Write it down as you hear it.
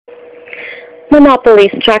Monopoly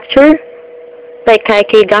structure by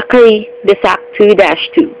Kaikei Gakari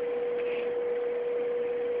bsac2-2.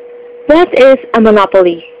 What is a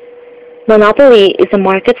monopoly? Monopoly is a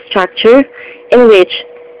market structure in which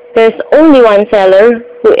there is only one seller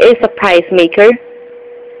who is a price maker,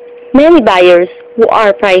 many buyers who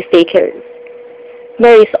are price takers.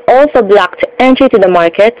 There is also blocked entry to the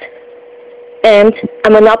market, and a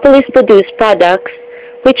monopolist produce products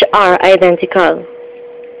which are identical.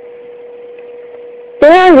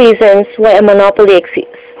 There are reasons why a monopoly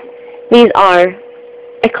exists. These are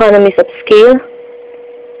economies of scale,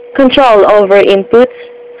 control over inputs,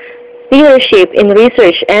 leadership in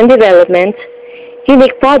research and development,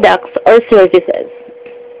 unique products or services,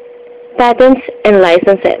 patents and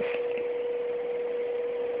licenses.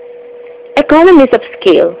 Economies of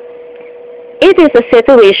scale. It is a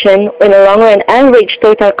situation when a long-run average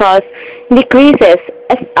total cost decreases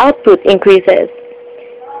as output increases.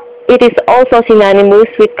 It is also synonymous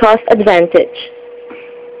with cost advantage.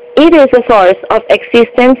 It is a source of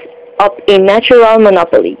existence of a natural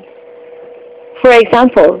monopoly. For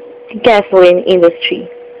example, the gasoline industry.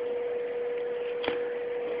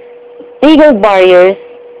 Legal barriers,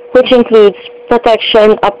 which includes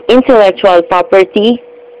protection of intellectual property,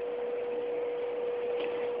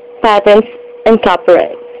 patents, and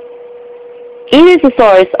copyright. It is a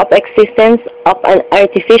source of existence of an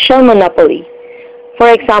artificial monopoly. For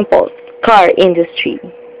example, car industry.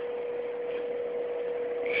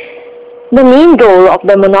 The main goal of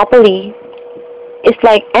the monopoly is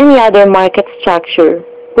like any other market structure,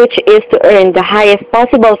 which is to earn the highest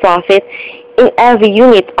possible profit in every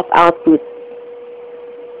unit of output.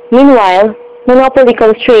 Meanwhile, monopoly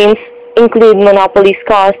constraints include monopoly's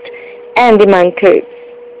cost and demand curves.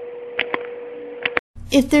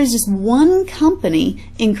 If there's just one company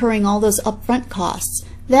incurring all those upfront costs,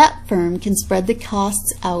 that firm can spread the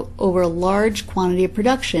costs out over a large quantity of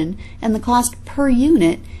production, and the cost per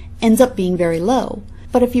unit ends up being very low.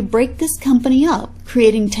 But if you break this company up,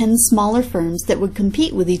 creating 10 smaller firms that would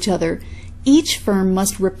compete with each other, each firm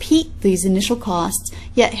must repeat these initial costs,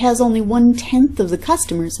 yet has only 1/10 of the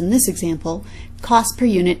customers in this example. Cost per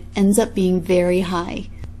unit ends up being very high.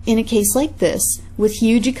 In a case like this, with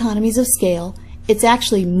huge economies of scale, it's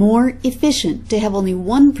actually more efficient to have only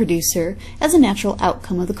one producer as a natural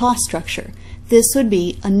outcome of the cost structure. This would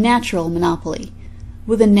be a natural monopoly.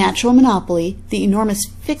 With a natural monopoly, the enormous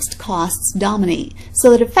fixed costs dominate, so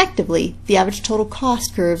that effectively the average total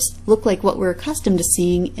cost curves look like what we're accustomed to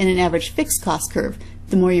seeing in an average fixed cost curve.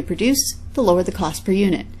 The more you produce, the lower the cost per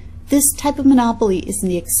unit. This type of monopoly is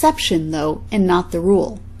the exception, though, and not the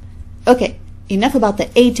rule. Okay, enough about the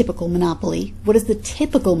atypical monopoly. What does the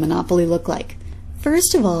typical monopoly look like?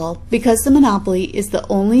 First of all, because the monopoly is the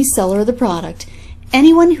only seller of the product,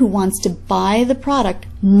 anyone who wants to buy the product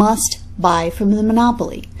must buy from the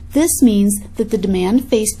monopoly. This means that the demand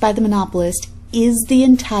faced by the monopolist is the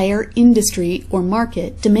entire industry or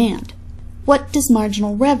market demand. What does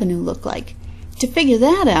marginal revenue look like? To figure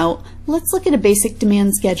that out, let's look at a basic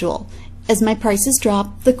demand schedule. As my prices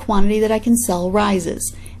drop, the quantity that I can sell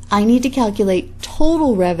rises. I need to calculate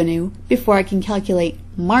total revenue before I can calculate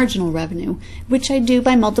marginal revenue, which I do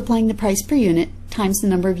by multiplying the price per unit times the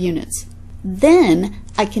number of units. Then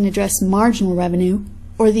I can address marginal revenue,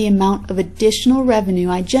 or the amount of additional revenue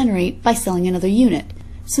I generate by selling another unit.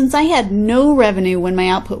 Since I had no revenue when my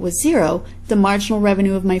output was 0, the marginal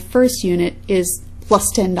revenue of my first unit is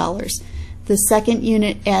plus $10. The second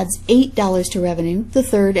unit adds $8 to revenue, the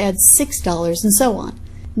third adds $6, and so on.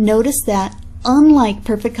 Notice that unlike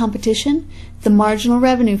perfect competition, the marginal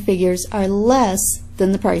revenue figures are less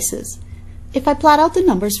than the prices. If I plot out the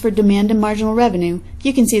numbers for demand and marginal revenue,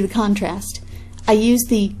 you can see the contrast. I use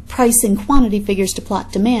the price and quantity figures to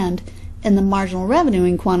plot demand, and the marginal revenue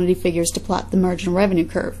and quantity figures to plot the marginal revenue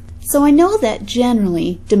curve. So I know that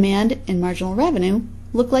generally demand and marginal revenue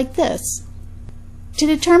look like this. To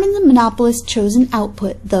determine the monopolist's chosen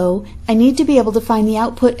output, though, I need to be able to find the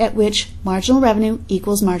output at which marginal revenue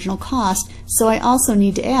equals marginal cost, so I also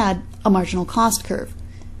need to add a marginal cost curve.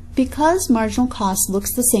 Because marginal cost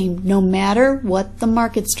looks the same no matter what the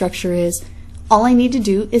market structure is, all I need to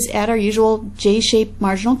do is add our usual J-shaped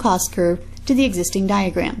marginal cost curve to the existing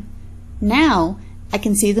diagram. Now I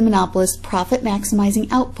can see the monopolist's profit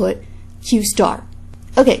maximizing output, Q star.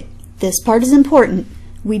 Okay, this part is important.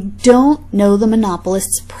 We don't know the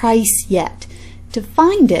monopolist's price yet. To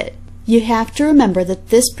find it, you have to remember that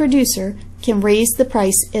this producer can raise the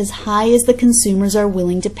price as high as the consumers are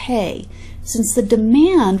willing to pay. Since the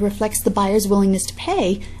demand reflects the buyer's willingness to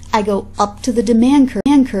pay, I go up to the demand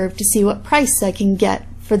curve to see what price I can get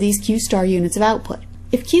for these Q star units of output.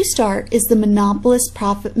 If Q star is the monopolist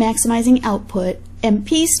profit maximizing output and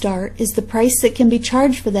P star is the price that can be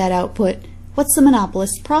charged for that output, what's the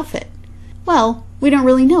monopolist's profit? Well, we don't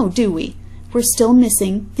really know, do we? We're still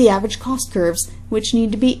missing the average cost curves, which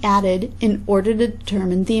need to be added in order to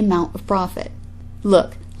determine the amount of profit.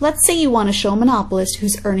 Look, let's say you want to show a monopolist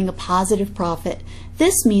who's earning a positive profit.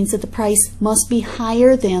 This means that the price must be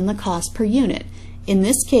higher than the cost per unit. In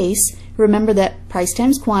this case, remember that price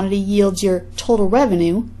times quantity yields your total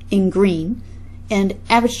revenue in green, and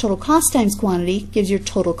average total cost times quantity gives your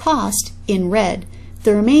total cost in red.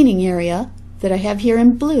 The remaining area that I have here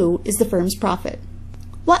in blue is the firm's profit.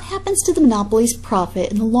 What happens to the monopoly's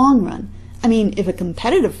profit in the long run? I mean, if a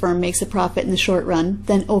competitive firm makes a profit in the short run,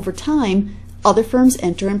 then over time, other firms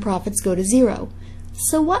enter and profits go to zero.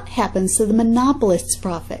 So what happens to the monopolist's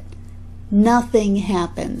profit? Nothing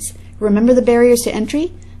happens. Remember the barriers to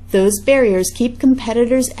entry? Those barriers keep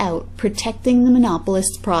competitors out, protecting the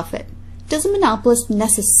monopolist's profit. Does a monopolist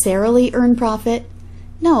necessarily earn profit?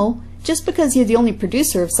 No, just because you're the only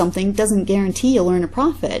producer of something doesn't guarantee you'll earn a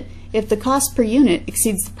profit. If the cost per unit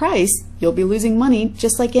exceeds the price, you'll be losing money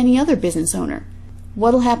just like any other business owner.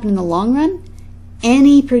 What'll happen in the long run?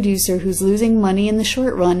 Any producer who's losing money in the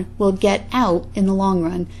short run will get out in the long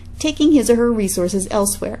run, taking his or her resources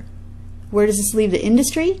elsewhere. Where does this leave the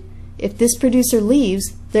industry? If this producer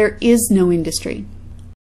leaves, there is no industry.